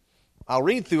I'll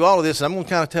read through all of this, and I'm going to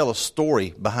kind of tell a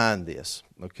story behind this,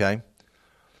 okay?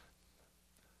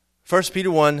 1 Peter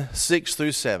 1, 6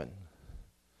 through 7.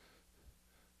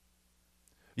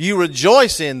 You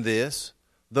rejoice in this,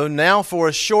 though now for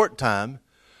a short time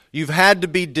you've had to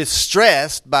be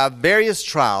distressed by various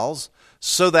trials,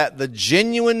 so that the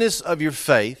genuineness of your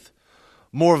faith,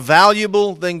 more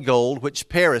valuable than gold, which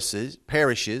perishes,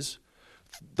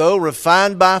 though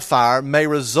refined by fire, may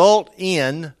result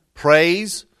in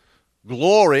praise,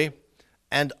 glory,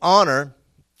 and honor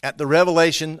at the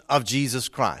revelation of Jesus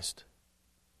Christ.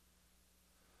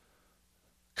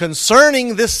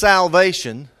 Concerning this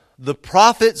salvation, the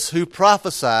prophets who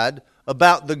prophesied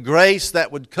about the grace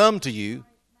that would come to you.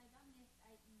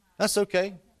 That's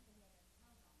okay.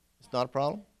 It's not a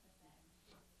problem.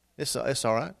 It's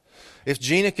all right. If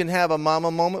Gina can have a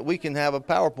mama moment, we can have a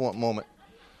PowerPoint moment.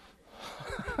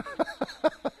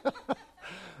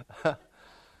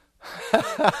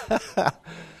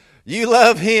 You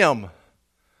love Him,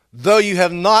 though you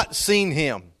have not seen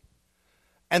Him.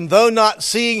 And though not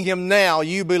seeing Him now,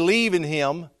 you believe in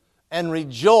Him and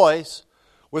rejoice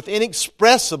with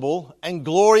inexpressible and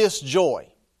glorious joy,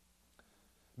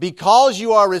 because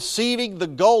you are receiving the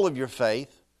goal of your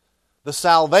faith, the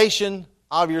salvation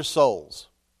of your souls.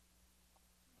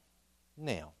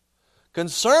 Now,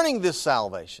 concerning this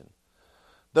salvation,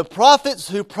 the prophets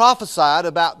who prophesied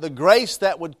about the grace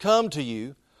that would come to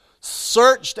you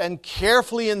searched and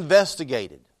carefully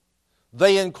investigated.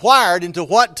 They inquired into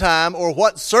what time or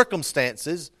what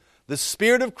circumstances the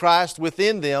Spirit of Christ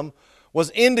within them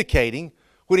was indicating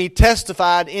when He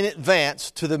testified in advance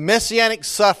to the messianic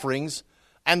sufferings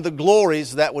and the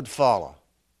glories that would follow.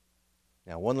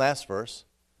 Now, one last verse.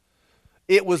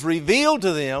 It was revealed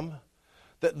to them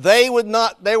that they were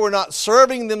not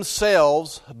serving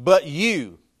themselves, but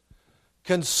you,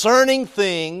 concerning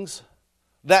things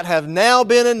that have now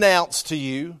been announced to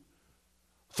you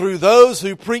through those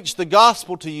who preach the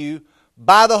gospel to you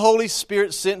by the Holy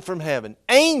Spirit sent from heaven.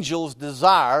 Angels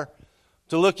desire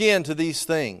to look into these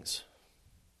things.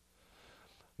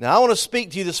 Now, I want to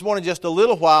speak to you this morning just a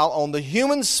little while on the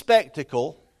human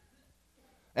spectacle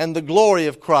and the glory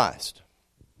of Christ.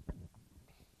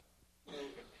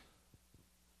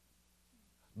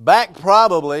 Back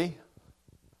probably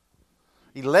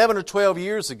 11 or 12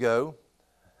 years ago,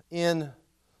 in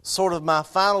sort of my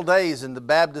final days in the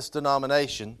Baptist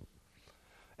denomination,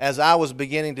 as I was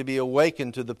beginning to be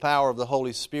awakened to the power of the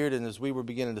Holy Spirit, and as we were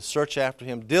beginning to search after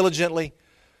Him diligently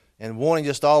and wanting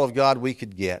just all of God we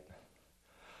could get,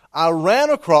 I ran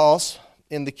across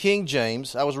in the King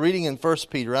James, I was reading in 1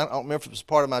 Peter. I don't remember if it was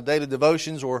part of my daily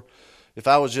devotions or if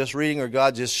I was just reading or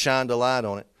God just shined a light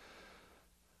on it.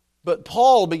 But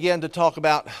Paul began to talk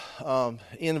about,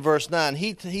 in verse 9,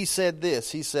 he said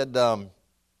this. He said,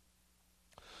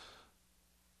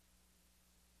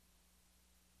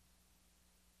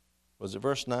 was it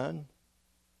verse 9?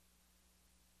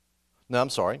 No, I'm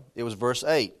sorry. It was verse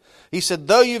 8. He said,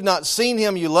 though you've not seen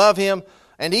Him, you love Him.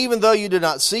 And even though you do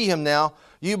not see Him now,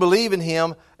 you believe in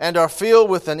Him and are filled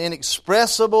with an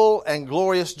inexpressible and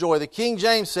glorious joy. The King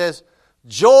James says,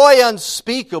 joy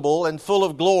unspeakable and full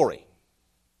of glory.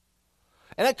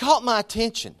 And it caught my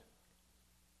attention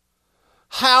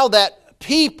how that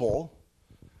people,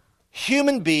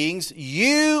 human beings,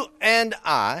 you and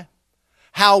I,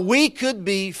 how we could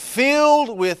be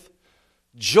filled with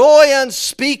joy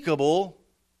unspeakable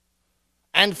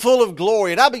and full of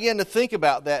glory. And I began to think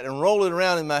about that and roll it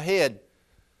around in my head.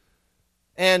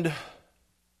 And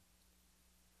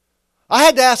I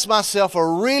had to ask myself a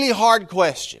really hard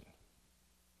question.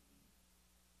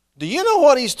 Do you know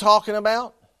what he's talking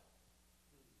about?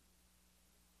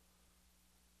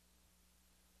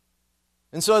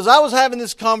 And so as I was having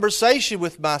this conversation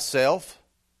with myself,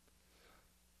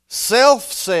 self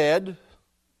said,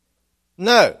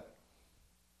 no.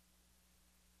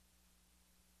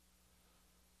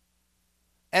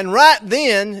 And right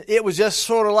then, it was just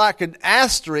sort of like an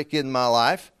asterisk in my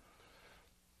life.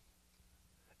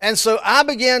 And so I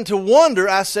began to wonder,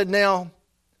 I said, now,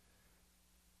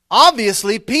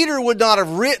 obviously, Peter would not have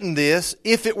written this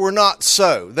if it were not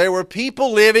so. There were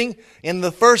people living in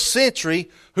the first century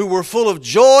who were full of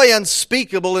joy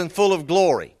unspeakable and full of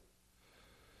glory.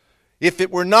 If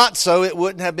it were not so, it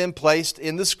wouldn't have been placed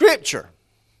in the Scripture.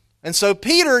 And so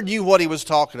Peter knew what he was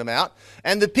talking about,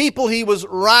 and the people he was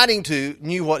writing to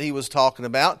knew what he was talking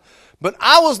about, but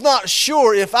I was not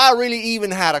sure if I really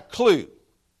even had a clue.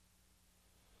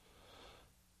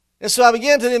 And so I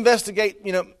began to investigate,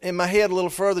 in my head a little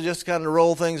further, just to kind of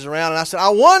roll things around, and I said, I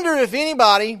wonder if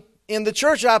anybody in the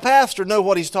church I pastor know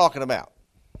what he's talking about.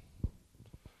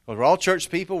 Well, we're all church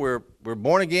people. We're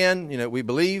born again. We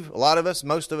believe. A lot of us,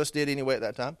 most of us did anyway at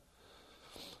that time.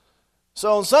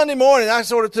 So on Sunday morning, I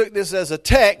sort of took this as a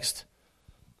text,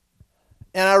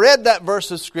 and I read that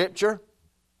verse of Scripture,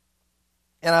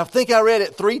 and I think I read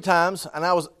it 3 times, and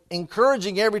I was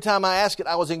encouraging every time I asked it,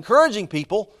 I was encouraging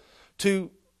people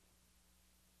to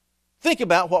think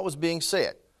about what was being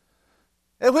said.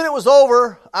 And when it was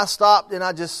over, I stopped and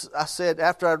I said,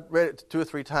 after I read it 2 or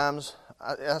 3 times,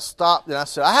 I stopped and I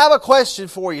said, I have a question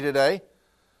for you today.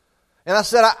 And I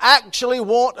said, I actually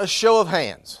want a show of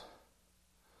hands.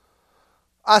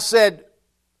 I said,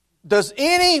 does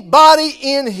anybody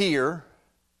in here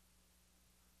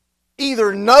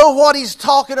either know what he's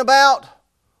talking about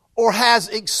or has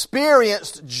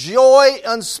experienced joy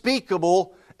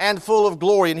unspeakable and full of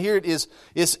glory? And here it is,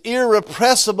 it's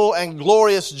irrepressible and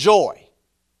glorious joy.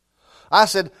 I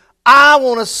said, I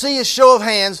want to see a show of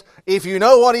hands if you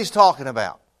know what he's talking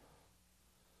about.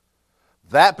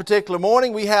 That particular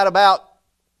morning we had about,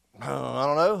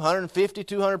 150,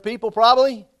 200 people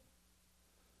probably.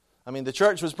 I mean, the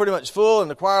church was pretty much full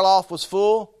and the choir loft was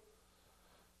full.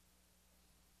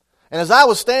 And as I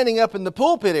was standing up in the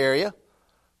pulpit area,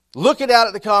 looking out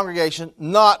at the congregation,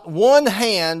 not one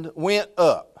hand went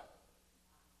up.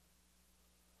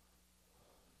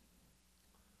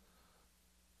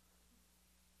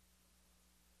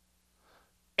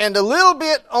 And a little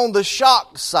bit on the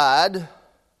shock side,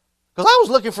 because I was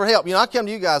looking for help. I come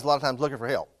to you guys a lot of times looking for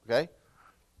help, okay?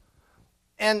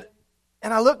 And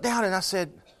I looked down and I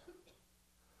said,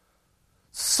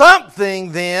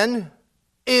 something then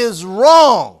is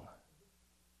wrong.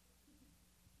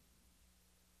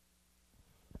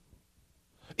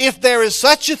 If there is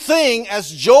such a thing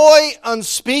as joy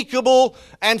unspeakable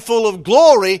and full of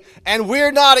glory, and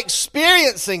we're not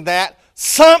experiencing that,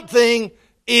 something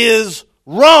is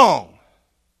wrong.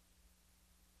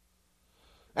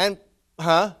 And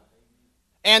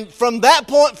from that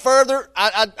point further,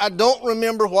 I don't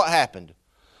remember what happened.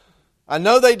 I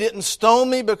know they didn't stone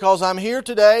me because I'm here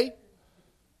today,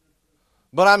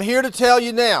 but I'm here to tell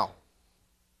you now.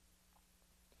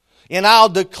 And I'll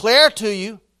declare to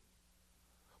you,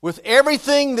 with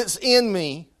everything that's in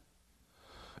me,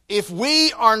 if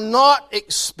we are not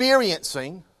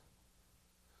experiencing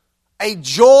a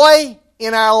joy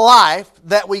in our life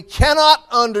that we cannot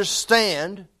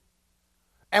understand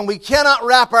and we cannot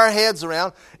wrap our heads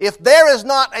around, if there is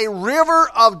not a river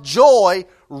of joy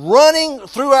running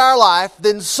through our life,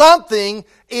 then something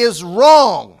is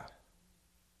wrong.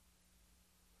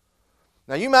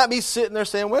 Now you might be sitting there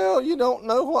saying, well, you don't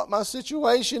know what my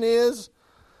situation is.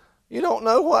 You don't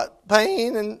know what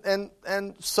pain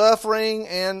and suffering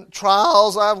and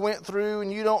trials I've went through,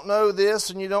 and you don't know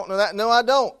this and you don't know that. No, I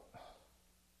don't.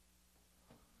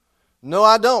 No,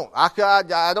 I don't.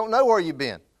 I don't know where you've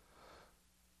been.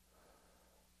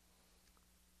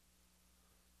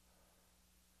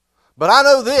 But I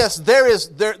know this,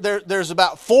 there's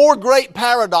about 4 great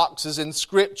paradoxes in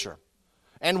Scripture.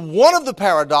 And one of the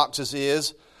paradoxes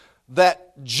is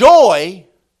that joy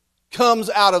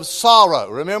comes out of sorrow.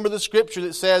 Remember the Scripture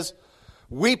that says,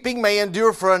 weeping may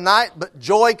endure for a night, but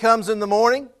joy comes in the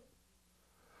morning?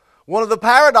 One of the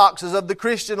paradoxes of the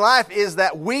Christian life is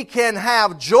that we can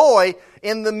have joy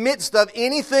in the midst of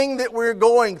anything that we're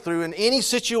going through, in any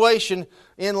situation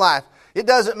in life. It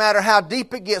doesn't matter how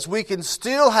deep it gets, we can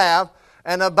still have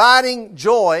an abiding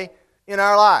joy in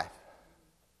our life.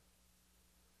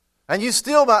 And you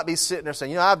still might be sitting there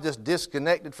saying, I've just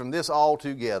disconnected from this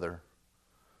altogether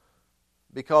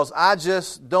because I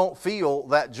just don't feel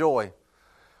that joy.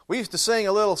 We used to sing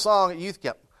a little song at youth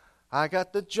camp. I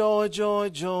got the joy, joy,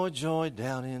 joy, joy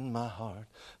down in my heart.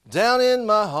 Down in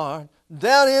my heart,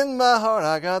 down in my heart.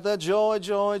 I got the joy,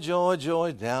 joy, joy,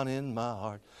 joy down in my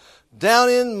heart. Down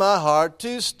in my heart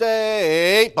to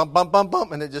stay. Bum, bum, bum,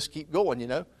 bum. And it just keep going,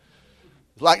 It's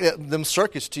like them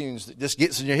circus tunes that just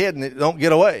gets in your head and it don't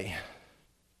get away.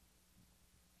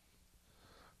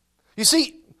 You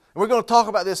see, we're going to talk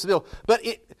about this still, but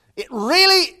it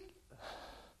really...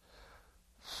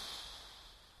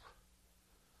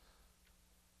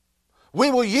 We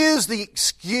will use the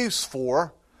excuse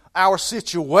for our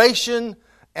situation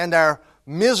and our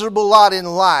miserable lot in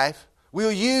life.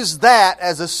 We'll use that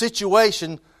as a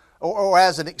situation or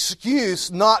as an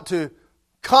excuse not to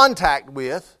contact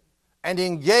with and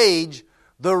engage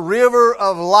the river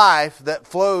of life that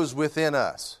flows within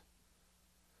us.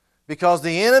 Because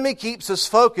the enemy keeps us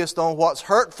focused on what's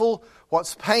hurtful,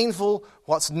 what's painful,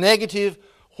 what's negative,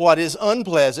 what is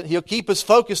unpleasant. He'll keep us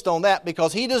focused on that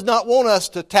because he does not want us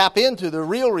to tap into the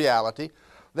real reality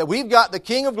that we've got the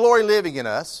King of Glory living in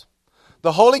us.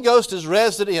 The Holy Ghost is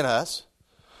resident in us.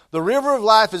 The river of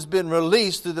life has been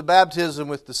released through the baptism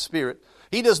with the Spirit.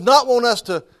 He does not want us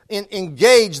to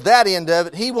engage that end of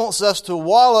it. He wants us to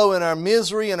wallow in our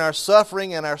misery and our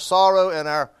suffering and our sorrow and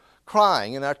our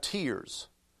crying and our tears.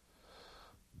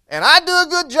 And I do a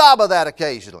good job of that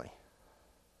occasionally.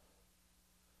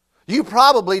 You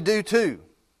probably do too.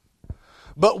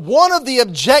 But one of the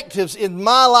objectives in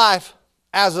my life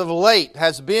as of late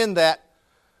has been that,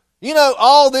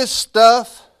 all this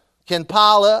stuff can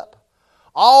pile up.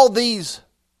 All these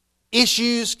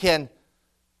issues can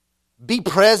be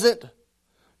present.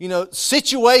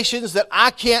 Situations that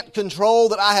I can't control,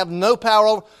 that I have no power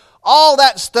over. All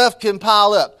that stuff can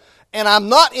pile up. And I'm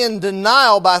not in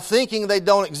denial by thinking they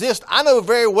don't exist. I know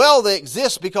very well they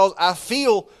exist because I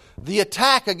feel the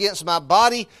attack against my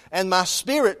body and my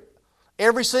spirit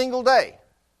every single day.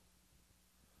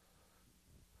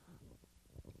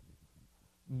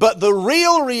 But the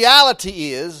real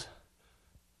reality is,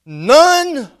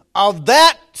 none of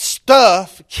that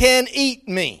stuff can eat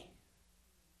me.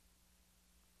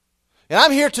 And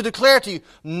I'm here to declare to you,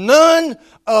 none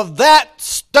of that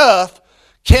stuff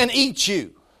can eat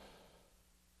you.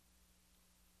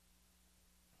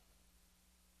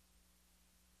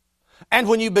 And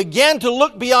when you begin to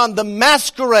look beyond the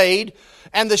masquerade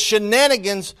and the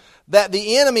shenanigans that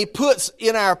the enemy puts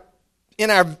in our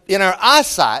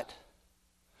eyesight,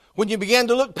 when you begin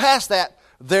to look past that,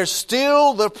 there's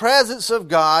still the presence of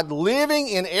God living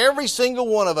in every single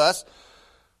one of us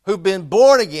who've been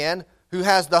born again, who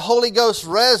has the Holy Ghost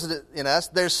resident in us.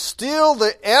 There's still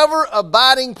the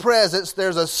ever-abiding presence.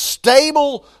 There's a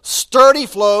stable, sturdy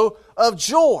flow of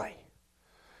joy.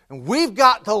 And we've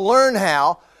got to learn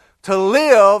how to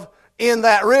live in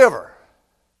that river.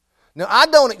 Now, I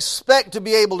don't expect to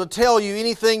be able to tell you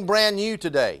anything brand new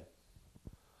today.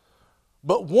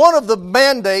 But one of the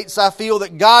mandates I feel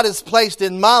that God has placed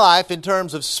in my life in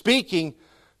terms of speaking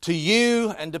to you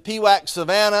and to PWAC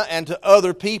Savannah and to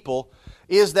other people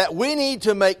is that we need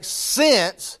to make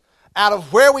sense out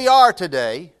of where we are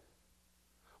today.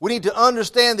 We need to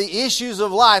understand the issues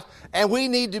of life, and we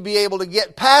need to be able to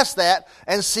get past that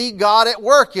and see God at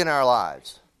work in our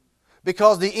lives.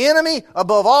 Because the enemy,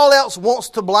 above all else, wants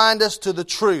to blind us to the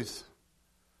truth.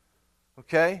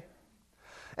 Okay?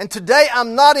 And today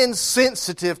I'm not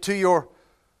insensitive to your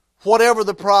whatever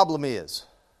the problem is.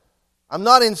 I'm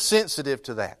not insensitive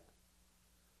to that.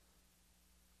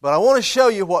 But I want to show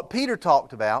you what Peter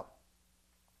talked about.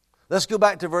 Let's go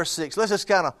back to verse 6. Let's just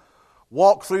kind of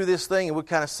walk through this thing and we'll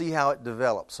kind of see how it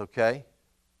develops, okay?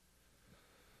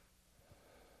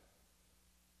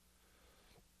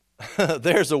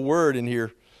 There's a word in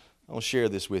here. I'll share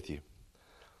this with you.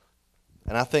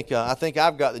 And I think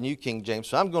I've got the New King James,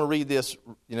 so I'm going to read this.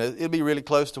 It'll be really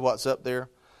close to what's up there.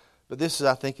 But this,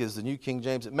 I think, is the New King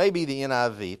James. It may be the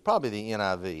NIV, probably the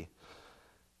NIV.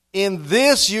 In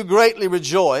this you greatly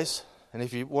rejoice. And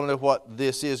if you want to know what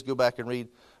this is, go back and read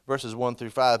verses 1 through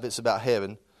 5. It's about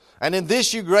heaven. And in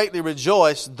this you greatly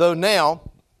rejoice, though now,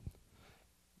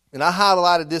 and I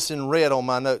highlighted this in red on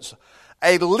my notes,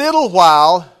 a little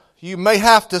while you may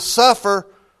have to suffer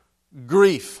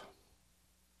grief.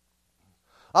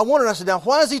 I wondered, I said, now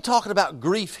why is he talking about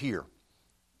grief here?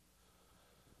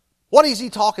 What is he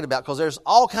talking about? Because there's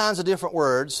all kinds of different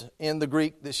words in the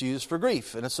Greek that's used for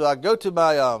grief. And so I go to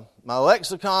my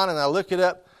lexicon and I look it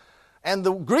up. And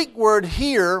the Greek word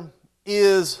here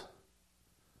is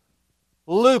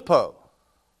lupo.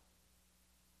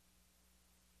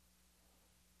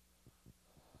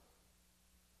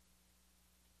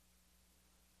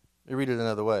 Let me read it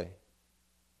another way.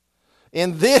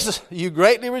 In this you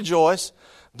greatly rejoice,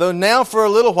 though now for a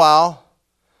little while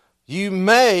you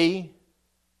may,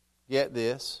 get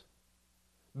this,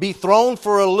 be thrown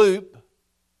for a loop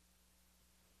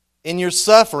in your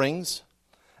sufferings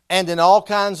and in all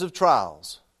kinds of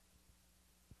trials.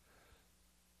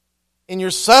 In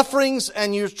your sufferings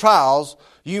and your trials,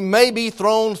 you may be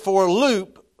thrown for a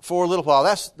loop for a little while.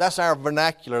 That's our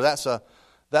vernacular. That's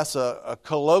a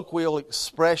colloquial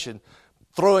expression,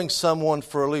 throwing someone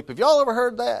for a loop. Have y'all ever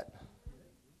heard that?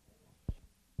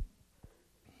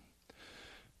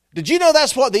 Did you know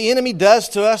that's what the enemy does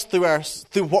to us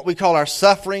through what we call our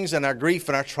sufferings and our grief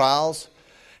and our trials?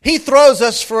 He throws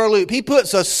us for a loop. He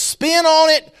puts a spin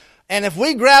on it, and if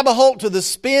we grab a hold to the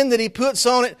spin that he puts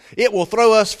on it, it will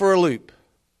throw us for a loop.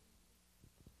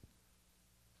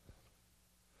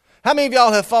 How many of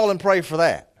y'all have fallen prey for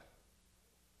that?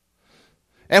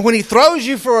 And when he throws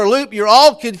you for a loop, you're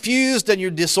all confused and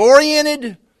you're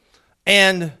disoriented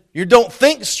and you don't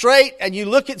think straight and you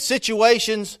look at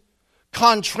situations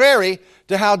contrary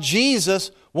to how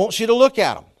Jesus wants you to look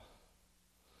at them.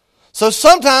 So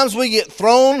sometimes we get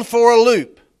thrown for a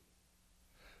loop.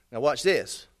 Now watch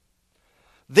this.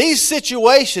 These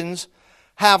situations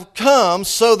have come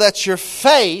so that your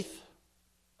faith,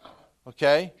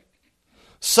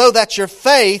 so that your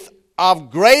faith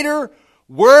of greater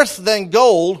worth than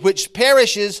gold, which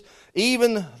perishes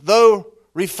even though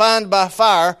refined by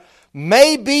fire,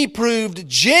 may be proved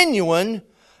genuine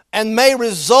and may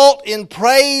result in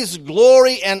praise,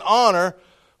 glory, and honor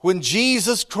when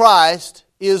Jesus Christ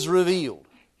is revealed.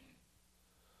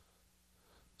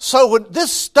 So when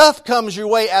this stuff comes your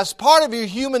way as part of your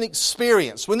human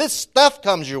experience, when this stuff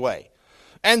comes your way,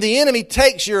 and the enemy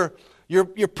takes your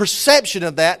perception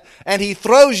of that and he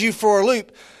throws you for a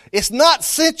loop, it's not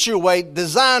sent your way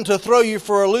designed to throw you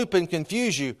for a loop and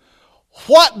confuse you.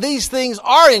 What these things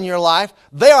are in your life,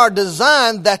 they are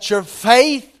designed that your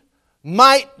faith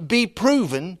might be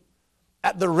proven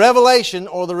at the revelation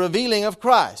or the revealing of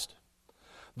Christ.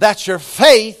 That your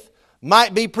faith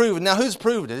might be proven. Now, who's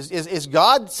proven it? Is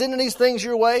God sending these things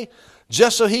your way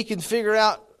just so He can figure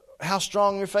out how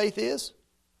strong your faith is?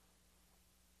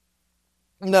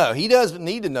 No, He doesn't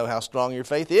need to know how strong your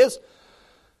faith is.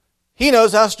 He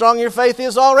knows how strong your faith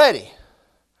is already.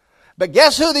 But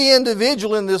guess who the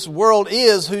individual in this world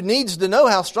is who needs to know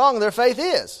how strong their faith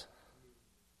is?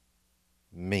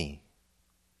 Me.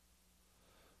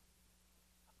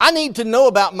 I need to know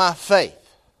about my faith.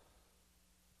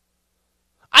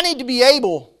 I need to be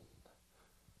able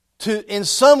to, in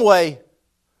some way,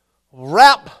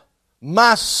 wrap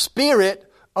my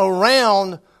spirit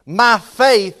around my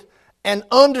faith and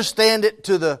understand it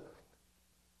to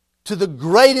the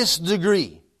greatest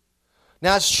degree.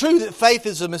 Now, it's true that faith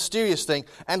is a mysterious thing,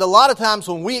 and a lot of times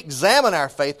when we examine our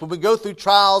faith, when we go through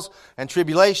trials and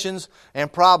tribulations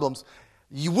and problems,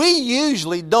 we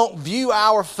usually don't view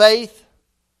our faith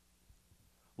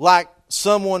like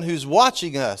someone who's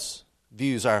watching us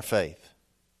views our faith.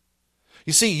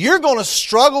 You see, you're going to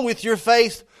struggle with your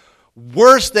faith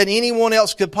worse than anyone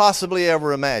else could possibly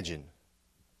ever imagine.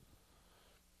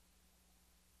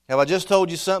 Have I just told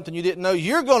you something you didn't know?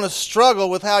 You're going to struggle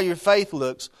with how your faith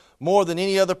looks more than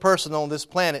any other person on this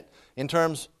planet in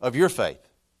terms of your faith.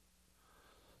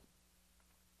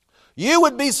 You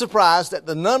would be surprised at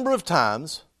the number of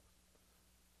times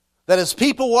that as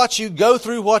people watch you go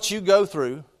through what you go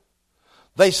through,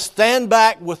 they stand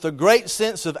back with a great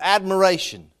sense of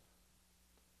admiration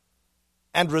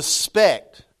and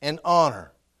respect and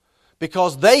honor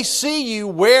because they see you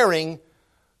wearing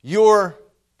your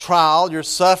trial, your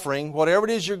suffering, whatever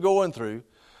it is you're going through.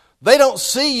 They don't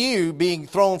see you being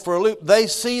thrown for a loop. They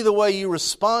see the way you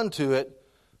respond to it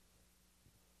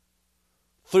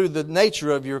through the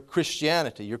nature of your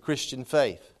Christianity, your Christian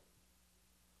faith.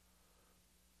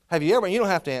 Have you ever, you don't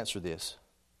have to answer this,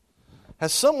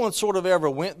 has someone sort of ever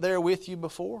went there with you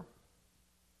before?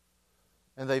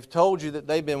 And they've told you that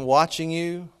they've been watching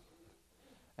you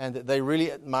and that they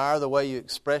really admire the way you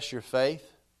express your faith?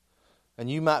 And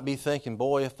you might be thinking,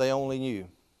 boy, if they only knew.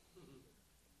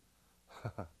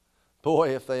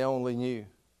 Boy, if they only knew.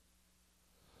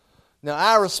 Now,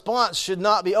 our response should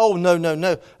not be, oh, no, no,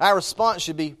 no. Our response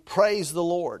should be, praise the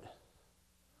Lord.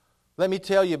 Let me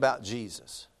tell you about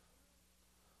Jesus.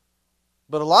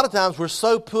 But a lot of times we're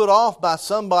so put off by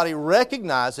somebody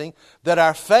recognizing that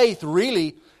our faith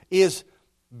really is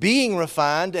being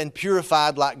refined and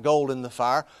purified like gold in the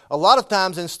fire. A lot of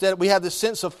times instead we have this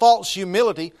sense of false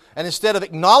humility, and instead of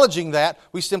acknowledging that,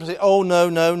 we simply say, oh, no,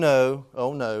 no, no,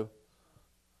 oh, no.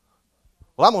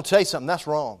 Well, I'm going to tell you something, that's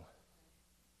wrong.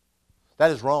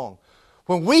 That is wrong.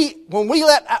 When we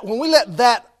let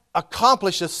that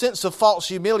accomplish a sense of false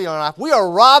humility in our life, we are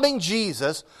robbing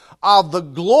Jesus of the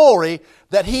glory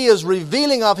that He is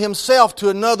revealing of Himself to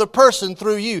another person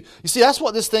through you. You see, that's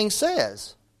what this thing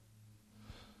says.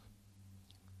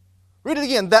 Read it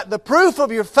again. That the proof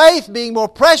of your faith being more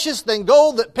precious than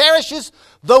gold that perishes,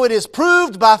 though it is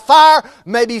proved by fire,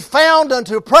 may be found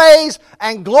unto praise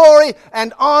and glory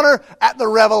and honor at the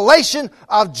revelation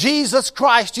of Jesus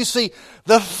Christ. You see,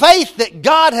 the faith that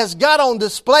God has got on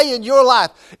display in your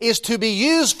life is to be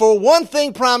used for one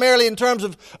thing primarily in terms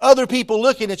of other people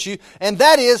looking at you, and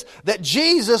that is that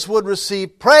Jesus would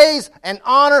receive praise and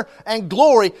honor and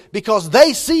glory because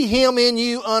they see Him in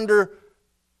you under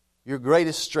your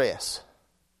greatest stress.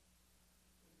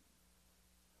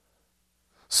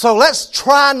 So let's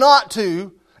try not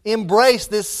to embrace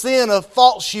this sin of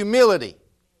false humility,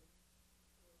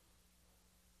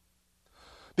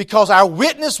 because our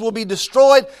witness will be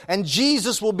destroyed and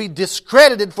Jesus will be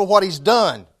discredited for what He's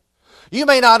done. You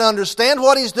may not understand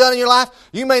what He's done in your life.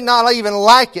 You may not even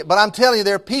like it, but I'm telling you,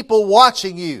 there are people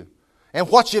watching you and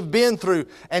what you've been through,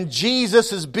 and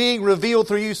Jesus is being revealed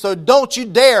through you. So don't you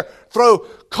dare throw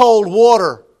cold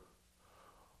water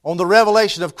on the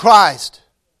revelation of Christ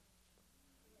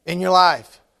in your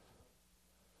life.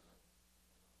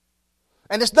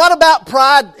 And it's not about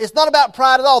pride. It's not about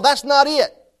pride at all. That's not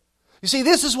it. You see,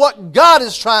 this is what God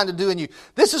is trying to do in you.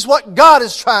 This is what God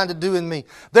is trying to do in me.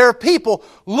 There are people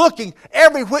looking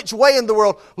every which way in the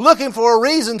world, looking for a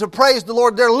reason to praise the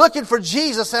Lord. They're looking for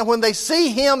Jesus, and when they see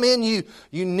Him in you,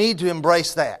 you need to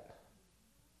embrace that.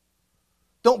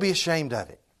 Don't be ashamed of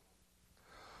it.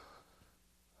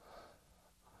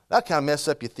 That'll kind of mess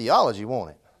up your theology, won't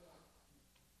it?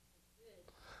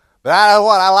 But I know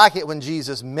what? I like it when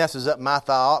Jesus messes up my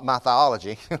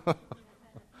theology.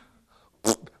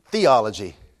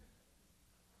 Theology.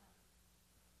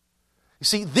 You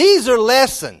see, these are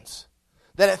lessons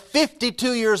that at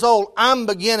 52 years old I'm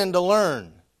beginning to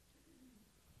learn.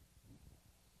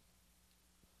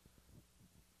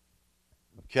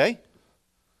 Okay?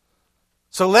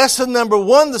 So lesson number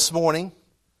 1 this morning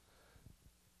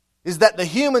is that the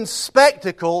human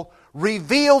spectacle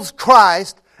reveals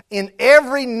Christ in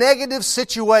every negative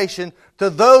situation to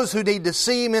those who need to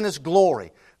see Him in His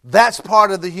glory. That's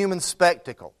part of the human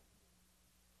spectacle.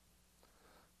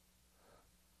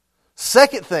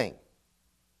 Second thing,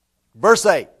 verse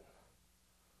 8.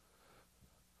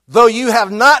 Though you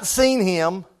have not seen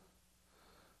Him,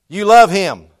 you love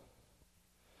Him.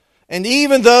 And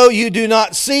even though you do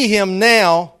not see Him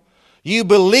now, you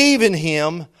believe in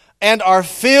Him and are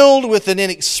filled with an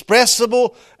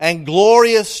inexpressible and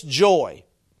glorious joy.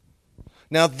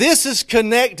 Now this is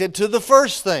connected to the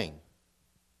first thing.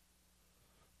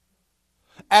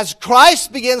 As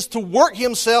Christ begins to work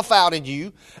Himself out in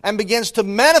you and begins to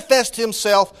manifest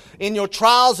Himself in your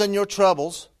trials and your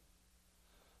troubles,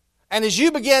 and as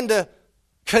you begin to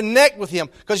connect with Him,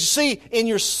 because you see, in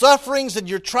your sufferings and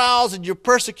your trials and your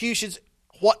persecutions,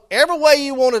 whatever way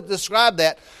you want to describe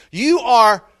that, you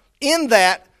are in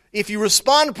that, if you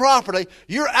respond properly,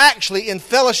 you're actually in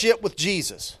fellowship with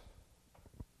Jesus.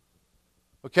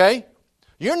 Okay?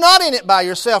 You're not in it by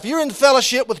yourself. You're in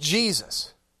fellowship with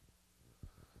Jesus.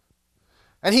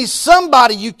 And He's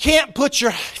somebody you can't put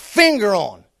your finger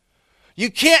on.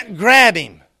 You can't grab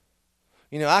Him.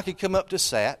 You know, I could come up to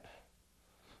Sat.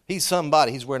 He's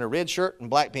somebody. He's wearing a red shirt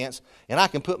and black pants, and I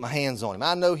can put my hands on him.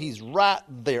 I know he's right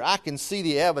there. I can see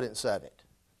the evidence of it.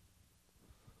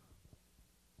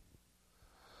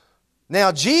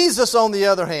 Now, Jesus, on the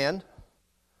other hand,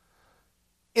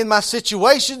 in my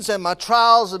situations and my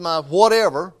trials and my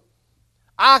whatever,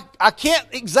 I can't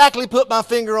exactly put my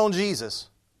finger on Jesus.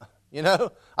 You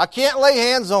know, I can't lay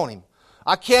hands on Him.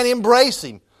 I can't embrace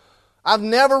Him. I've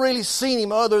never really seen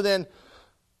Him other than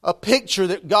a picture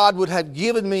that God would have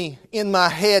given me in my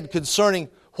head concerning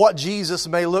what Jesus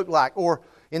may look like. Or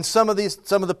in some of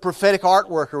the prophetic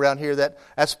artwork around here, that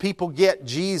as people get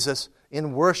Jesus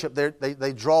in worship,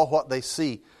 they draw what they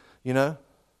see, you know.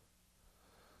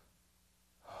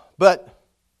 But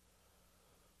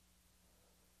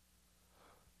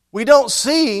we don't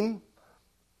see Him.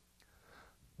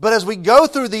 But as we go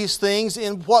through these things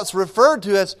in what's referred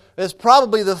to as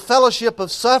probably the fellowship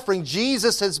of suffering,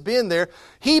 Jesus has been there.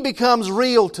 He becomes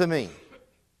real to me.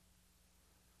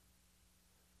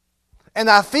 And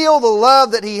I feel the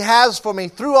love that He has for me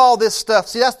through all this stuff.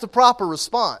 See, that's the proper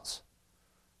response.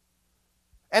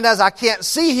 And as I can't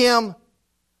see Him,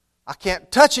 I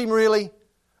can't touch Him really,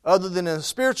 other than in a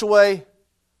spiritual way,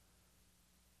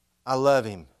 I love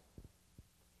Him.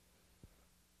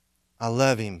 I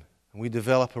love Him. And we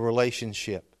develop a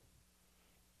relationship.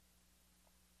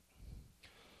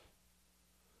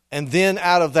 And then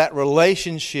out of that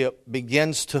relationship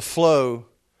begins to flow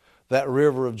that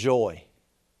river of joy.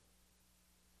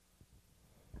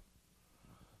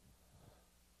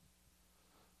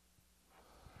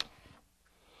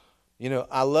 You know,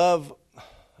 I love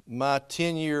my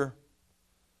 10-year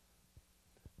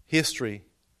history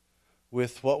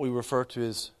with what we refer to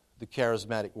as the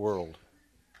charismatic world.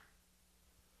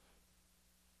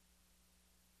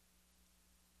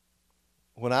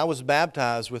 When I was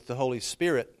baptized with the Holy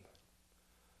Spirit,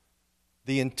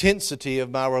 the intensity of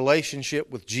my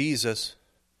relationship with Jesus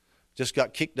just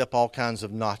got kicked up all kinds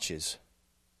of notches.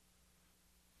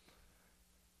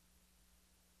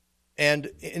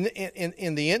 And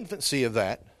in the infancy of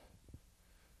that,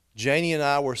 Janie and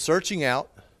I were searching out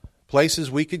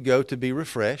places we could go to be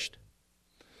refreshed.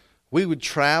 We would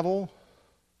travel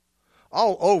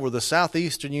all over the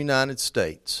southeastern United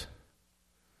States.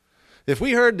 If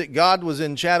we heard that God was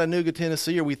in Chattanooga,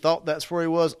 Tennessee, or we thought that's where He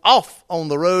was, off on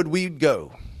the road we'd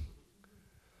go.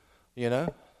 You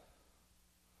know?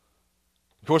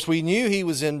 Of course, we knew He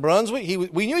was in Brunswick.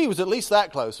 We knew He was at least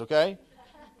that close, okay?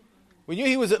 We knew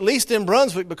He was at least in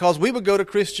Brunswick because we would go to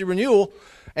Christian Renewal,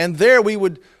 and there we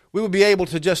would we would be able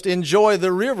to just enjoy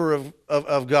the river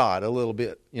of God a little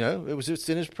bit. You know, it's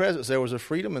in His presence. There was a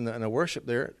freedom and a worship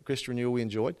there at Christian Renewal we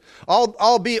enjoyed.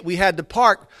 Albeit we had to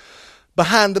park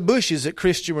behind the bushes at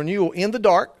Christian Renewal in the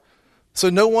dark so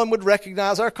no one would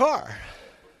recognize our car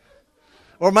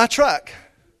or my truck.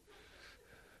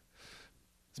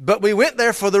 But we went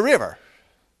there for the river,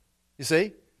 you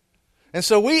see. And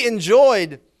so we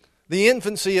enjoyed the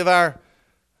infancy of our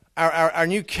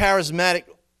new charismatic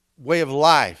way of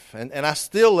life. And I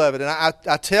still love it. And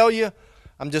I tell you,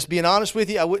 I'm just being honest with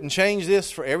you, I wouldn't change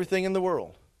this for everything in the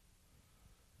world.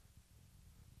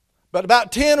 But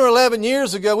about 10 or 11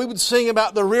 years ago, we would sing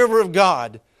about the river of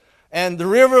God and the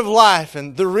river of life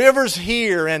and the river's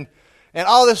here and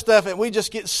all this stuff. And we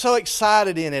just get so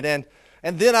excited in it.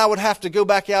 And then I would have to go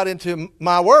back out into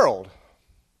my world.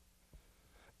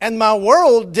 And my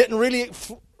world didn't really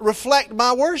reflect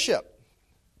my worship.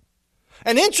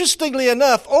 And interestingly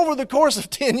enough, over the course of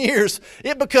 10 years,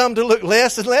 it became to look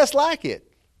less and less like it.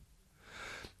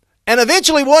 And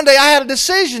eventually one day I had a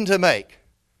decision to make.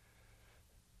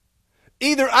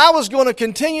 Either I was going to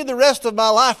continue the rest of my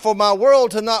life for my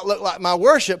world to not look like my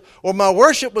worship, or my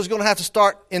worship was going to have to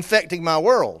start infecting my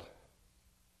world.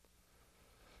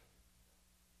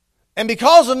 And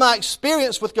because of my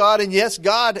experience with God, and yes,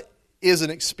 God is an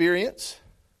experience.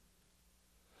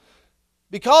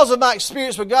 Because of my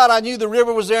experience with God, I knew the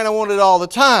river was there and I wanted it all the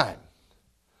time.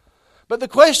 But the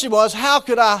question was, how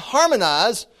could I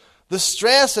harmonize the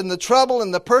stress and the trouble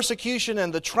and the persecution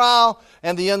and the trial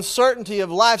and the uncertainty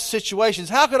of life situations?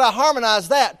 How could I harmonize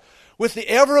that with the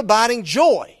ever-abiding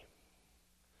joy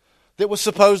that was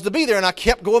supposed to be there? And I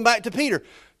kept going back to Peter.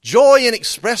 Joy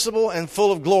inexpressible and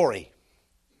full of glory.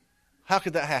 How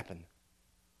could that happen?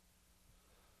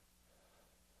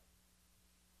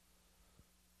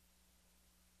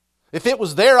 If it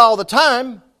was there all the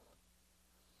time,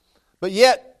 but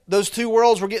yet those two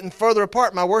worlds were getting further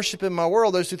apart, my worship and my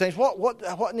world, those two things,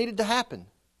 what needed to happen?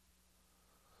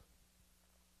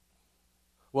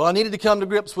 Well, I needed to come to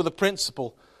grips with a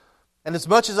principle. And as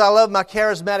much as I love my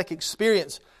charismatic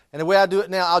experience and the way I do it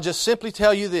now, I'll just simply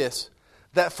tell you this,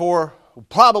 that for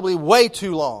probably way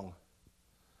too long,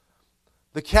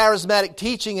 the charismatic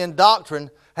teaching and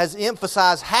doctrine has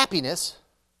emphasized happiness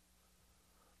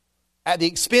at the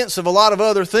expense of a lot of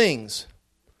other things.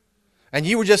 And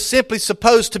you were just simply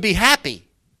supposed to be happy.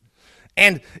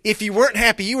 And if you weren't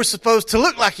happy, you were supposed to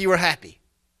look like you were happy.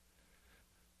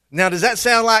 Now, does that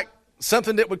sound like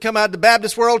something that would come out of the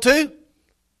Baptist world too?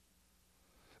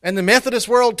 And the Methodist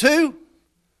world too?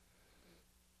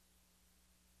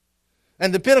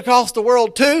 And the Pentecostal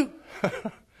world too?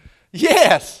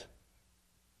 Yes.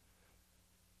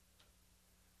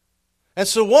 And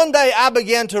so one day I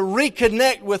began to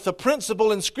reconnect with the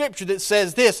principle in Scripture that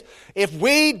says this: if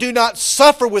we do not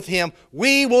suffer with Him,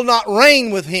 we will not reign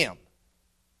with Him.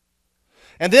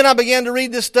 And then I began to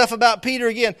read this stuff about Peter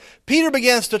again. Peter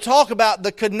begins to talk about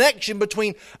the connection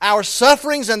between our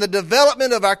sufferings and the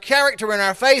development of our character and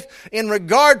our faith in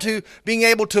regard to being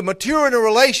able to mature in a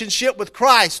relationship with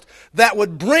Christ that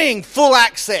would bring full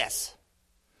access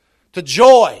to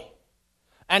joy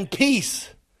and peace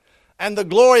and the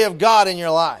glory of God in your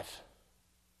life.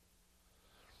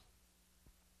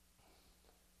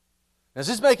 Is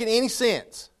this making any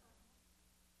sense?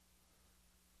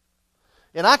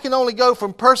 And I can only go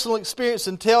from personal experience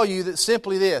and tell you that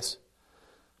simply this,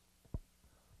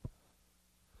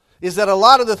 is that a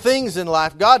lot of the things in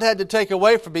life God had to take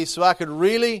away from me so I could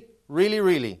really, really,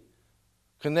 really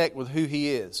connect with who He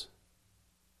is.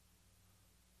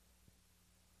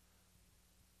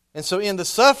 And so in the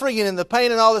suffering and in the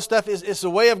pain and all this stuff, it's a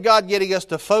way of God getting us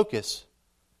to focus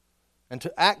and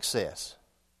to access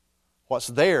what's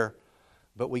there,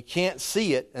 but we can't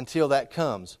see it until that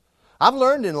comes. I've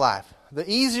learned in life, the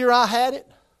easier I had it,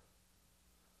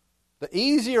 the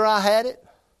easier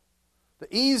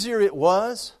it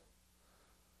was,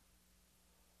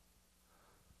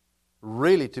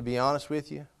 really, to be honest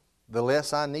with you, the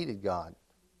less I needed God.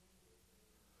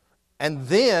 And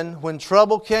then when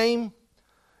trouble came,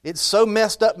 it so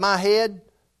messed up my head,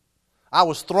 I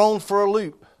was thrown for a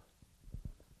loop.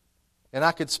 And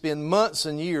I could spend months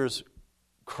and years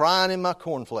crying in my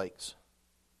cornflakes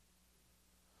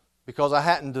because I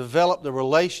hadn't developed a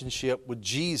relationship with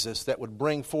Jesus that would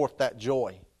bring forth that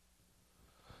joy.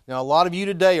 Now, a lot of you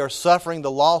today are suffering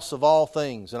the loss of all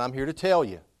things, and I'm here to tell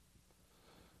you,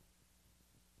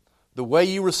 the way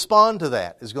you respond to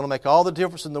that is going to make all the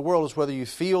difference in the world, is whether you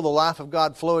feel the life of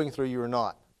God flowing through you or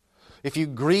not. If you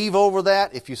grieve over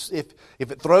that, if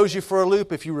it throws you for a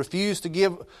loop, if you refuse to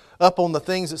give up on the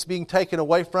things that's being taken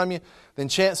away from you, then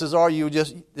chances are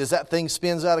as that thing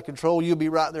spins out of control, you'll be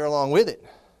right there along with it.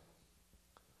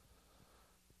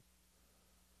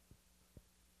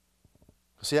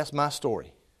 See, that's my story.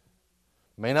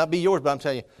 It may not be yours, but I'm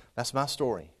telling you, that's my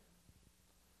story.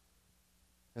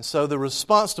 And so the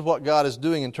response to what God is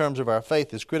doing in terms of our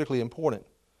faith is critically important.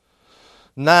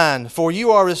 9, for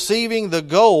you are receiving the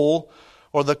goal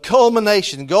or the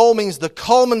culmination. Goal means the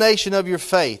culmination of your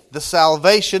faith, the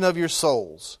salvation of your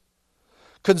souls.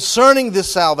 Concerning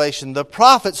this salvation, the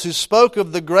prophets who spoke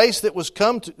of the grace that was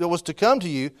to come to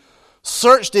you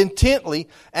searched intently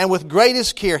and with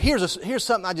greatest care. Here's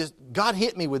something God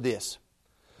hit me with this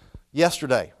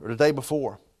yesterday or the day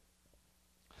before.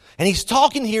 And He's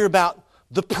talking here about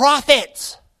the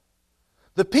prophets.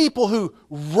 The people who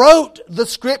wrote the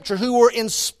Scripture, who were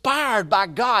inspired by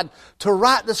God to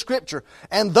write the Scripture,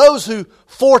 and those who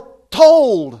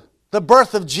foretold the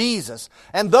birth of Jesus,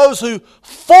 and those who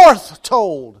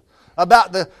foretold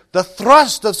about the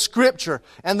thrust of Scripture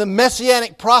and the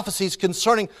messianic prophecies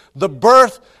concerning the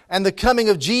birth and the coming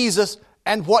of Jesus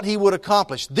and what He would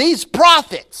accomplish. These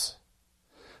prophets,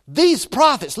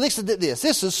 listen to this.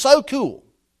 This is so cool.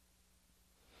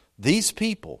 These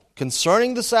people,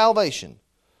 concerning the salvation,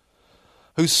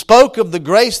 who spoke of the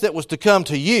grace that was to come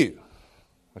to you,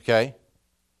 okay?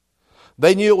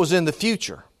 They knew it was in the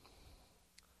future.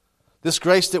 This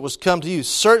grace that was come to you,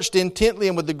 searched intently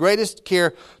and with the greatest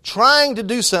care, trying to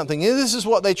do something. And this is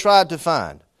what they tried to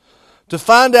find. To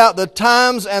find out the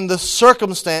times and the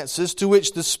circumstances to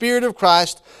which the Spirit of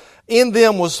Christ in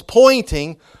them was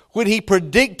pointing when He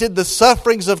predicted the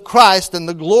sufferings of Christ and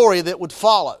the glory that would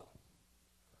follow.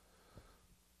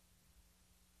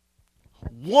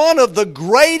 One of the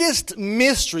greatest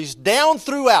mysteries down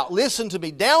throughout, listen to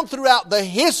me, down throughout the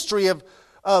history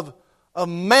of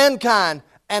mankind,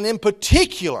 and in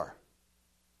particular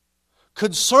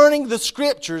concerning the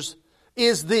Scriptures,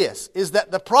 is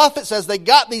that the prophets, as they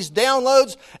got these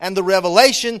downloads and the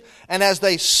revelation, and as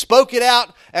they spoke it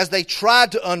out, as they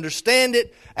tried to understand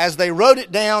it, as they wrote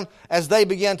it down, as they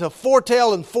began to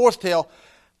foretell and forthtell,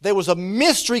 there was a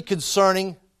mystery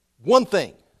concerning one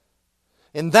thing.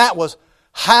 And that was,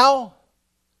 how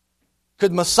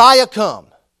could Messiah come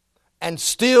and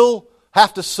still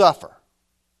have to suffer?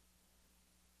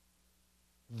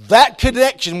 That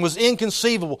connection was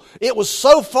inconceivable. It was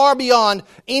so far beyond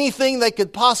anything they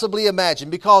could possibly imagine,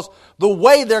 because the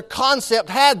way their concept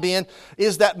had been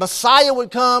is that Messiah would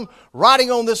come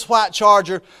riding on this white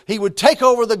charger. He would take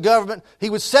over the government. He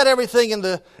would set everything in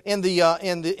the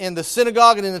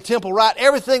synagogue and in the temple right.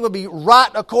 Everything would be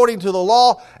right according to the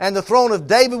law, and the throne of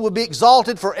David would be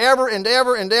exalted forever and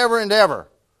ever and ever and ever.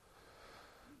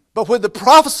 But when the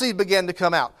prophecy began to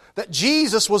come out that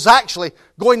Jesus was actually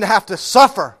going to have to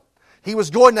suffer, He was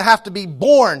going to have to be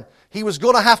born, He was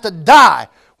going to have to die,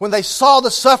 when they saw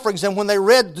the sufferings and when they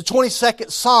read the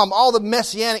 22nd Psalm, all the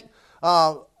messianic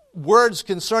words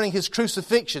concerning His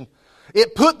crucifixion,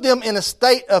 it put them in a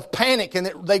state of panic, and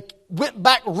they went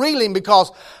back reeling, because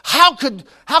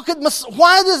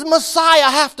why does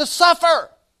Messiah have to suffer?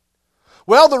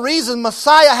 Well, the reason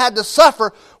Messiah had to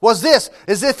suffer was this,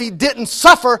 is if He didn't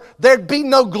suffer, there'd be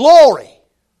no glory.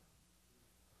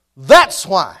 That's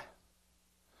why.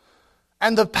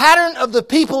 And the pattern of the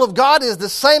people of God is the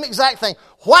same exact thing.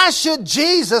 Why should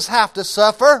Jesus have to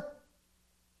suffer?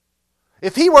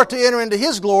 If He were to enter into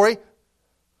His glory,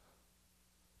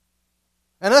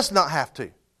 and us not have to.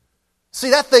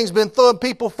 See, that thing's been throwing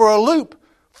people for a loop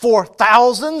for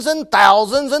thousands and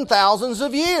thousands and thousands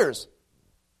of years.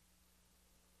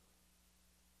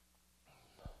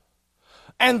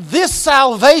 And this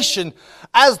salvation,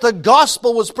 as the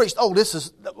gospel was preached,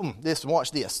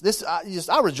 watch this.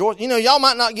 I rejoice. You know, y'all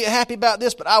might not get happy about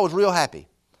this, but I was real happy.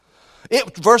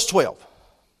 Verse 12.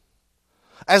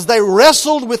 As they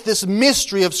wrestled with this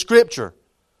mystery of Scripture,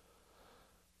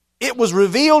 it was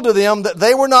revealed to them that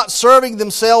they were not serving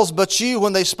themselves but you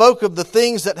when they spoke of the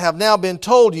things that have now been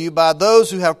told you by those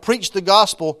who have preached the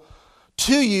gospel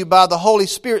to you by the Holy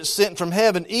Spirit sent from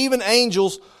heaven. Even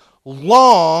angels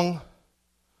long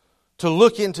to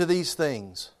look into these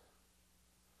things.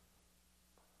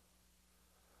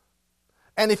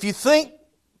 And if you think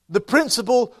the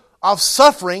principle of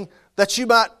suffering that you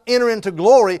might enter into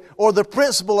glory, or the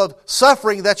principle of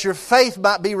suffering that your faith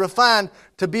might be refined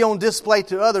to be on display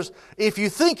to others, if you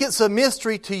think it's a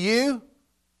mystery to you,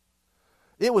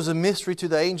 it was a mystery to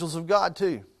the angels of God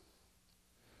too.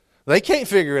 They can't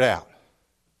figure it out.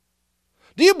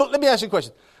 Let me ask you a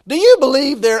question. Do you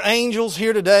believe there are angels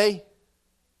here today?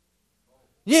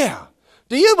 Yeah.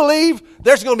 Do you believe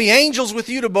there's going to be angels with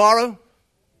you tomorrow?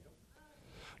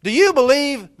 Do you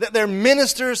believe that they're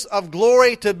ministers of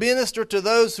glory to minister to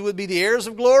those who would be the heirs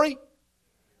of glory?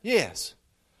 Yes.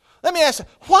 Let me ask you,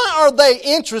 why are they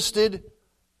interested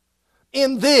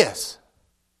in this?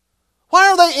 Why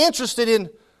are they interested in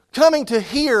coming to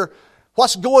hear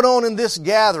what's going on in this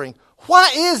gathering?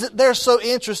 Why is it they're so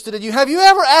interested in you? Have you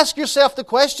ever asked yourself the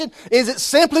question, is it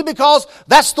simply because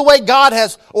that's the way God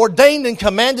has ordained and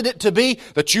commanded it to be,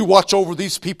 that you watch over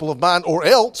these people of mine, or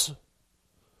else?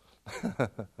 I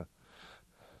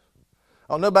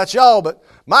don't know about y'all, but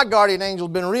my guardian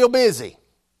angel's been real busy.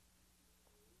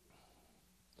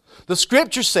 The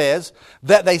Scripture says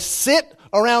that they sit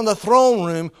around the throne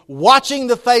room watching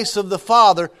the face of the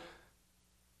Father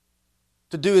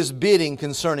to do His bidding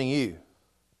concerning you.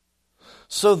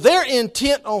 So they're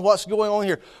intent on what's going on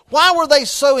here. Why were they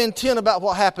so intent about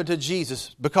what happened to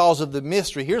Jesus? Because of the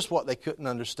mystery. Here's what they couldn't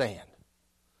understand.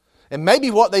 And maybe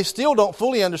what they still don't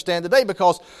fully understand today,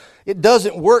 because it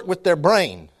doesn't work with their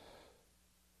brain.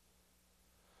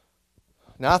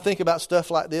 Now I think about stuff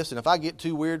like this, and if I get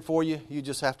too weird for you, you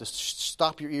just have to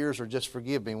stop your ears or just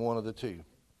forgive me, one of the two.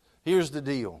 Here's the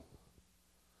deal.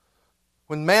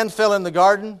 When man fell in the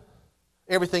garden,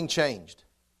 everything changed.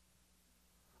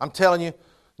 I'm telling you,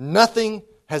 nothing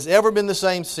has ever been the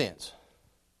same since.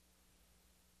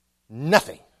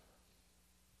 Nothing.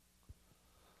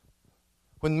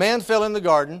 When man fell in the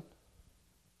garden,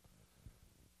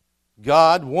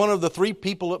 God, one of the three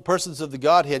persons of the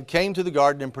Godhead, came to the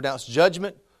garden and pronounced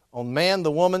judgment on man, the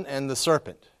woman, and the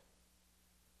serpent.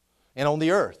 And on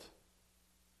the earth.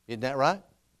 Isn't that right?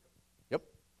 Yep.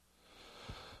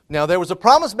 Now there was a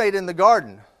promise made in the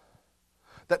garden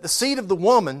that the seed of the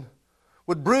woman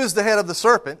would bruise the head of the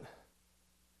serpent,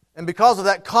 and because of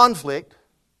that conflict,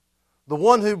 the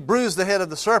one who bruised the head of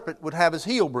the serpent would have his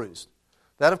heel bruised.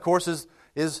 That, of course,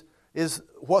 is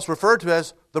what's referred to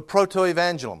as the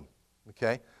proto-evangelium.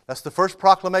 Okay? That's the first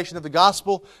proclamation of the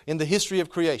gospel in the history of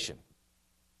creation.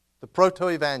 The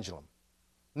proto-evangelium.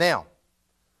 Now,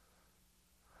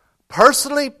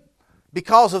 personally,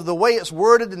 because of the way it's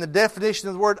worded in the definition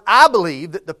of the word, I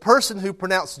believe that the person who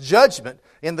pronounced judgment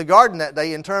in the garden that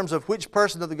day, in terms of which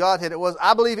person of the Godhead it was,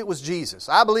 I believe it was Jesus.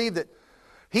 I believe that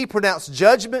He pronounced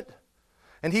judgment,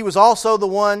 and He was also the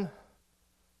one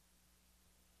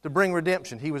to bring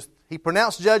redemption. He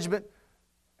pronounced judgment,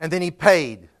 and then He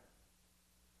paid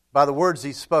by the words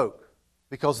He spoke,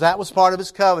 because that was part of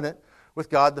His covenant with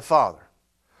God the Father.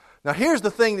 Now here's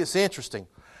the thing that's interesting.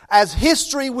 As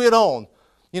history went on,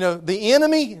 the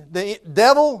enemy, the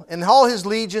devil and all his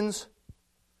legions,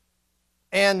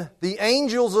 and the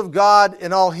angels of God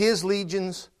and all His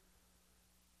legions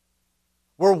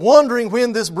were wondering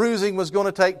when this bruising was going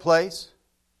to take place.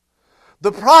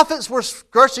 The prophets were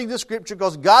searching the Scripture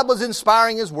because God was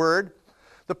inspiring His Word.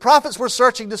 The prophets were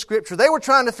searching the Scripture. They were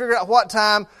trying to figure out what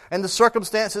time and the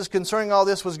circumstances concerning all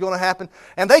this was going to happen.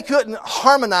 And they couldn't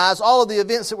harmonize all of the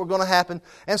events that were going to happen.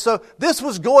 And so this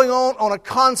was going on a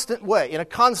constant way, in a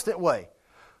constant way.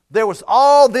 There was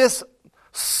all this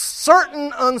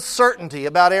certain uncertainty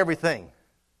about everything.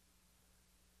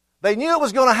 They knew it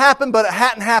was going to happen, but it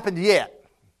hadn't happened yet.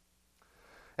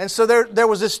 And so there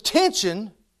was this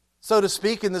tension, so to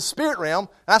speak, in the spirit realm.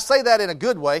 And I say that in a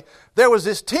good way. There was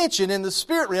this tension in the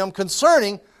spirit realm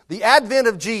concerning the advent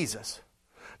of Jesus.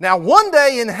 Now, one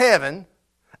day in heaven,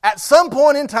 at some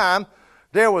point in time,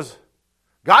 there was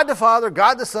God the Father,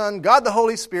 God the Son, God the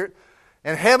Holy Spirit,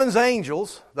 and heaven's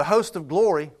angels, the host of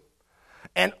glory.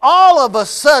 And all of a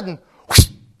sudden, whoosh,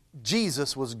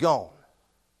 Jesus was gone.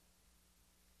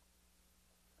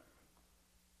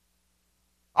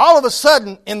 All of a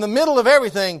sudden, in the middle of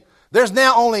everything, there's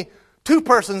now only two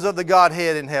persons of the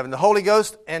Godhead in heaven, the Holy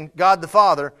Ghost and God the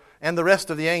Father and the rest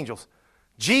of the angels.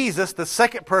 Jesus, the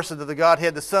second person of the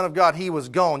Godhead, the Son of God, He was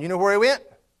gone. You know where He went?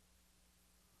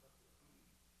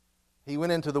 He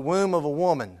went into the womb of a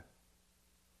woman.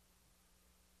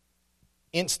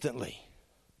 Instantly.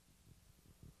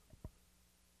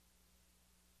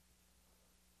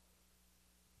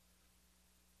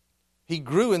 He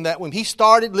grew in that womb. He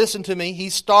started, listen to me, He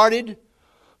started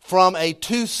from a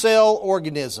 2-cell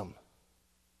organism.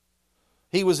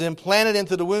 He was implanted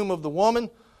into the womb of the woman,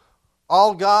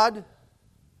 all God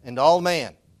and all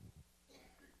man.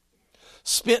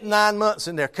 Spent 9 months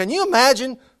in there. Can you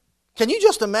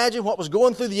just imagine what was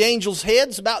going through the angels'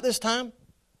 heads about this time?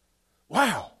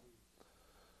 Wow.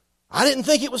 I didn't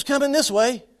think it was coming this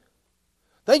way.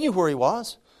 They knew where He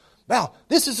was. Wow,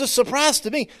 this is a surprise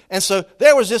to me. And so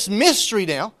there was this mystery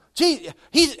now. Gee,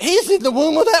 he's in the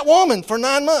womb of that woman for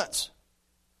 9 months.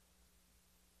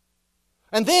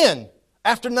 And then,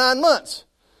 after 9 months,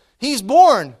 He's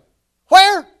born.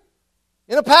 Where?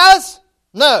 In a palace?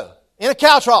 No, in a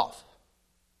cow trough.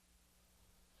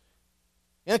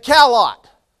 In a cow lot.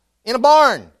 In a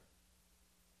barn.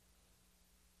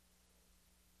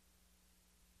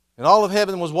 And all of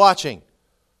heaven was watching.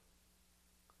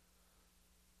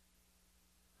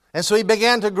 And so he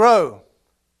began to grow.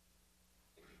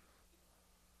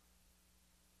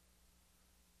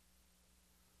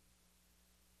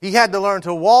 He had to learn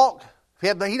to walk. He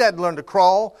had to learn to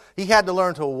crawl. He had to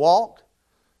learn to walk.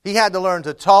 He had to learn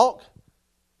to talk.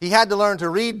 He had to learn to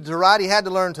read, to write. He had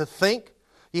to learn to think.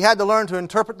 He had to learn to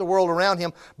interpret the world around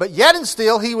him. But yet and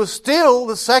still, he was still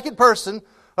the second person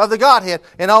of the Godhead.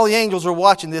 And all the angels are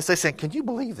watching this. They say, can you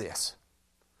believe this?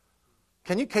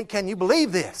 Can you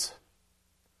believe this?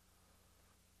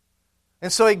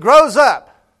 And so he grows up.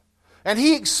 And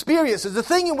he experiences, the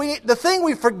thing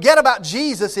we forget about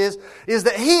Jesus is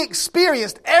that he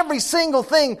experienced every single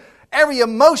thing, every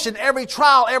emotion, every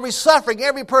trial, every suffering,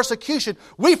 every persecution.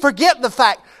 We forget the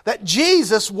fact that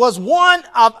Jesus was one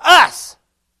of us.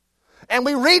 And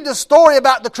we read the story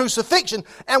about the crucifixion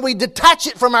and we detach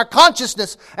it from our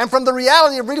consciousness and from the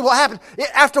reality of really what happened.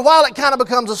 After a while it kind of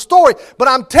becomes a story. But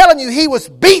I'm telling you, he was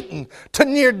beaten to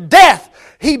near death.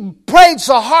 He prayed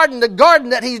so hard in the garden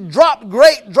that he dropped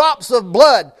great drops of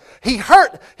blood. He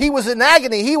hurt. He was in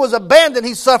agony. He was abandoned.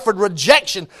 He suffered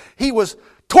rejection. He was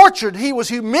tortured. He was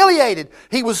humiliated.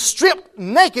 He was stripped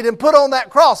naked and put on that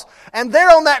cross. And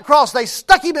there on that cross, they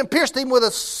stuck him and pierced him with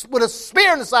a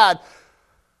spear in the side.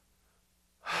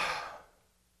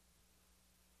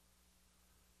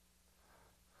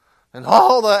 And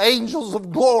all the angels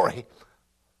of glory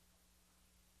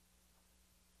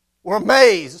were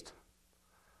amazed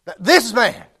that this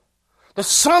man, the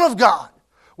Son of God,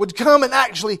 would come and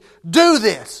actually do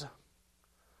this.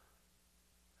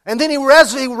 And then he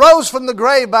rose from the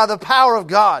grave by the power of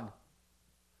God.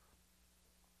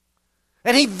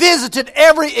 And he visited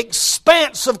every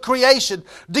expanse of creation,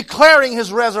 declaring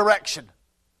his resurrection.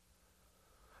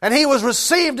 And he was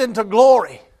received into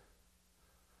glory.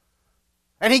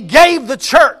 And he gave the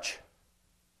church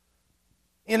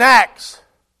in Acts.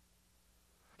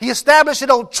 He established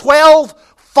it on 12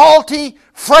 faulty,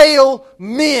 frail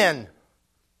men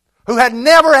who had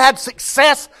never had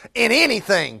success in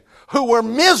anything, who were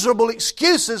miserable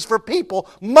excuses for people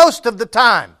most of the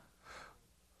time.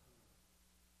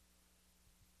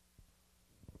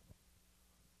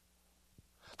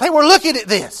 They were looking at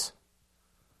this.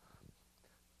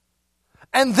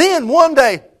 And then one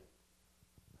day,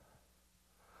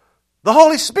 the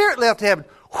Holy Spirit left heaven.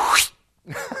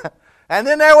 And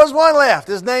then there was one left.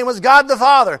 His name was God the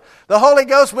Father. The Holy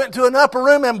Ghost went to an upper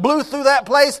room and blew through that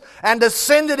place and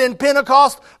descended in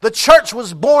Pentecost. The church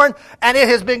was born, and it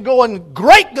has been going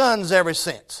great guns ever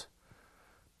since.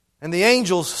 And the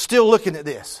angels still looking at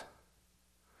this.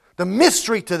 The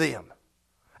mystery to them.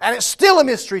 And it's still a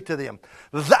mystery to them.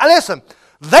 Listen,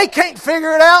 they can't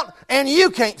figure it out, and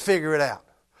you can't figure it out.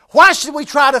 Why should we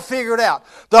try to figure it out?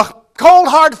 The cold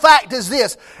hard fact is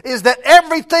this, is that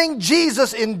everything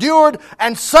Jesus endured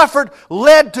and suffered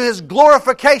led to His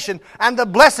glorification and the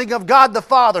blessing of God the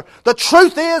Father. The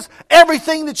truth is,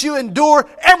 everything that you endure,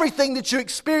 everything that you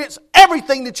experience,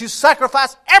 everything that you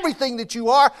sacrifice, everything that you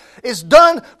are, is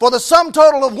done for the sum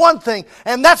total of one thing,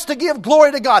 and that's to give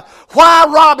glory to God. Why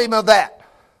rob Him of that?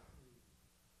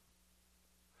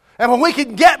 And when we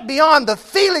can get beyond the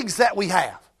feelings that we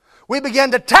have, we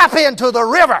begin to tap into the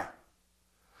river.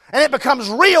 And it becomes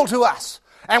real to us.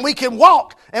 And we can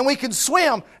walk, and we can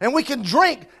swim, and we can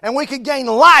drink, and we can gain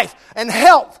life and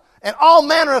health and all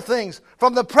manner of things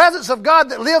from the presence of God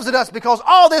that lives in us, because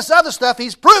all this other stuff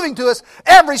He's proving to us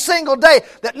every single day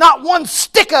that not one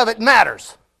stick of it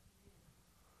matters.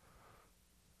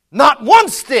 Not one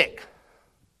stick.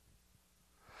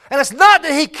 And it's not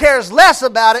that He cares less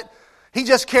about it, He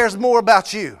just cares more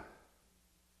about you.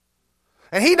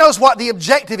 And He knows what the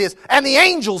objective is. And the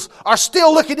angels are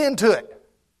still looking into it.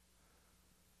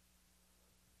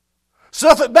 So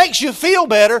if it makes you feel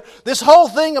better, this whole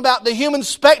thing about the human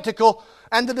spectacle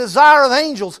and the desire of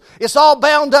angels, it's all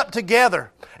bound up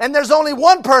together. And there's only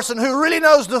one person who really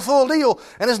knows the full deal,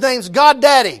 and His name's God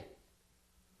Daddy.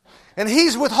 And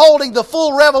He's withholding the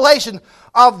full revelation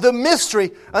of the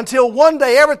mystery until one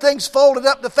day everything's folded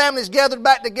up, the family's gathered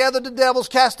back together, the devil's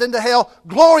cast into hell,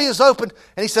 glory is opened,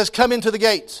 and He says, come into the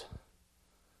gates.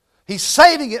 He's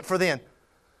saving it for then.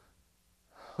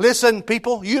 Listen,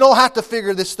 people, you don't have to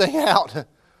figure this thing out.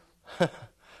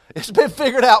 It's been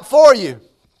figured out for you.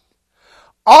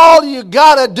 All you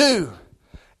got to do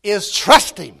is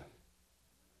trust Him.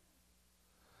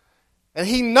 And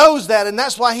He knows that, and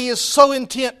that's why He is so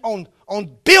intent on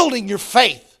building your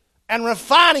faith and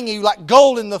refining you like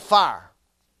gold in the fire.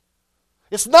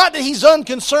 It's not that He's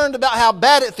unconcerned about how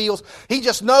bad it feels. He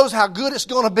just knows how good it's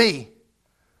going to be.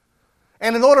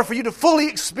 And in order for you to fully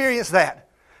experience that,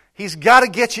 He's got to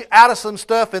get you out of some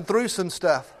stuff and through some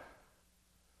stuff.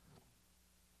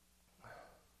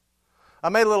 I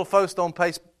made a little post on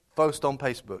post on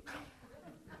Facebook.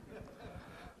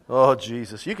 Oh,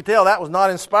 Jesus. You can tell that was not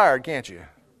inspired, can't you?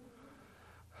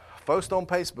 Post on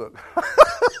Facebook.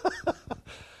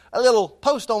 A little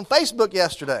post on Facebook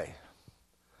yesterday.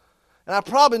 And I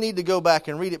probably need to go back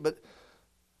and read it, but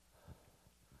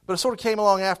it sort of came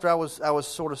along after I was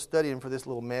sort of studying for this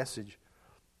little message.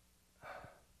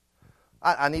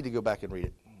 I need to go back and read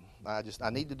it. I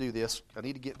need to do this. I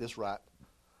need to get this right.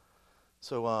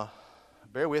 So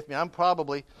bear with me. I am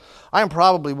probably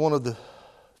one of the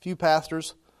few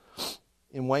pastors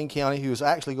in Wayne County who is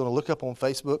actually going to look up on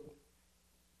Facebook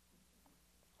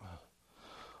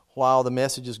while the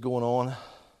message is going on. Let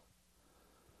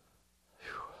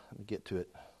me get to it.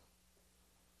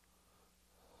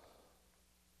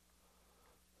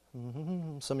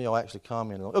 Some of y'all actually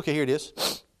commented. Okay, here it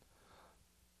is.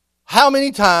 How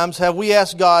many times have we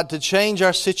asked God to change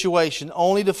our situation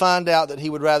only to find out that He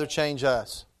would rather change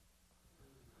us?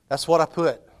 That's what I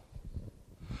put.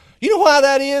 You know why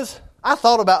that is? I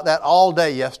thought about that all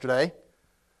day yesterday,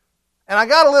 and I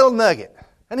got a little nugget.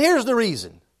 And here's the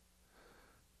reason.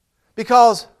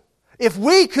 Because if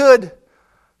we could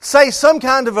say some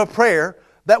kind of a prayer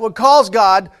that would cause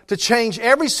God to change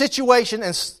every situation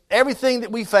and everything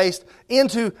that we faced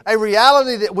into a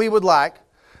reality that we would like,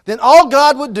 then all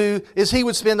God would do is He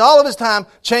would spend all of His time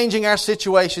changing our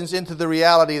situations into the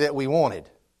reality that we wanted.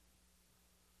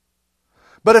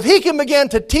 But if He can begin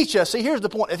to teach us, see, here's the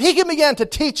point. If He can begin to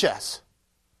teach us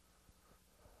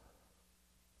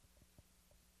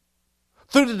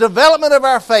through the development of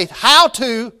our faith how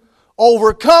to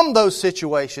overcome those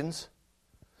situations,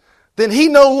 then He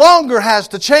no longer has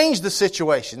to change the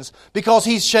situations because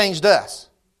He's changed us.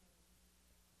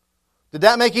 Did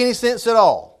that make any sense at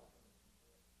all?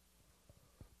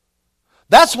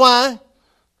 That's why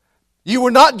you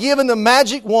were not given a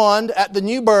magic wand at the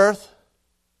new birth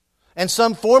and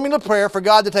some formula prayer for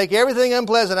God to take everything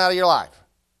unpleasant out of your life.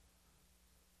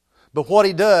 But what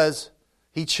He does,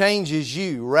 He changes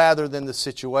you rather than the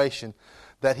situation,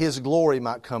 that His glory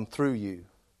might come through you.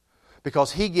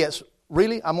 Because He gets,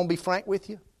 really, I'm going to be frank with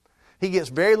you, He gets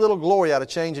very little glory out of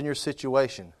changing your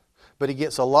situation. But He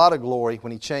gets a lot of glory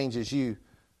when He changes you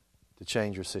to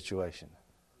change your situation.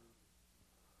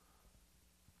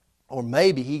 Or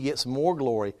maybe He gets more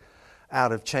glory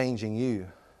out of changing you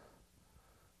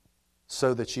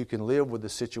so that you can live with the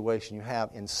situation you have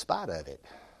in spite of it.